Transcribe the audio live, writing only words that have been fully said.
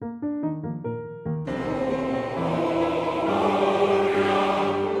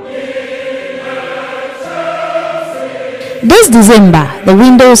This December, the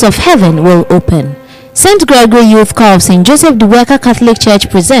windows of heaven will open. St. Gregory Youth Choir of St. Joseph the Worker Catholic Church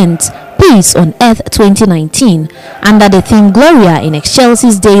presents Peace on Earth 2019 under the theme Gloria in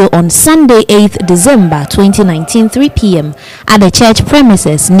Excelsis Deo on Sunday 8th December 2019 3 p.m. at the church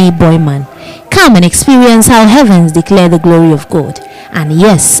premises near Boyman. Come and experience how heavens declare the glory of God. And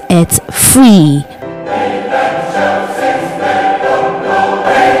yes, it's free.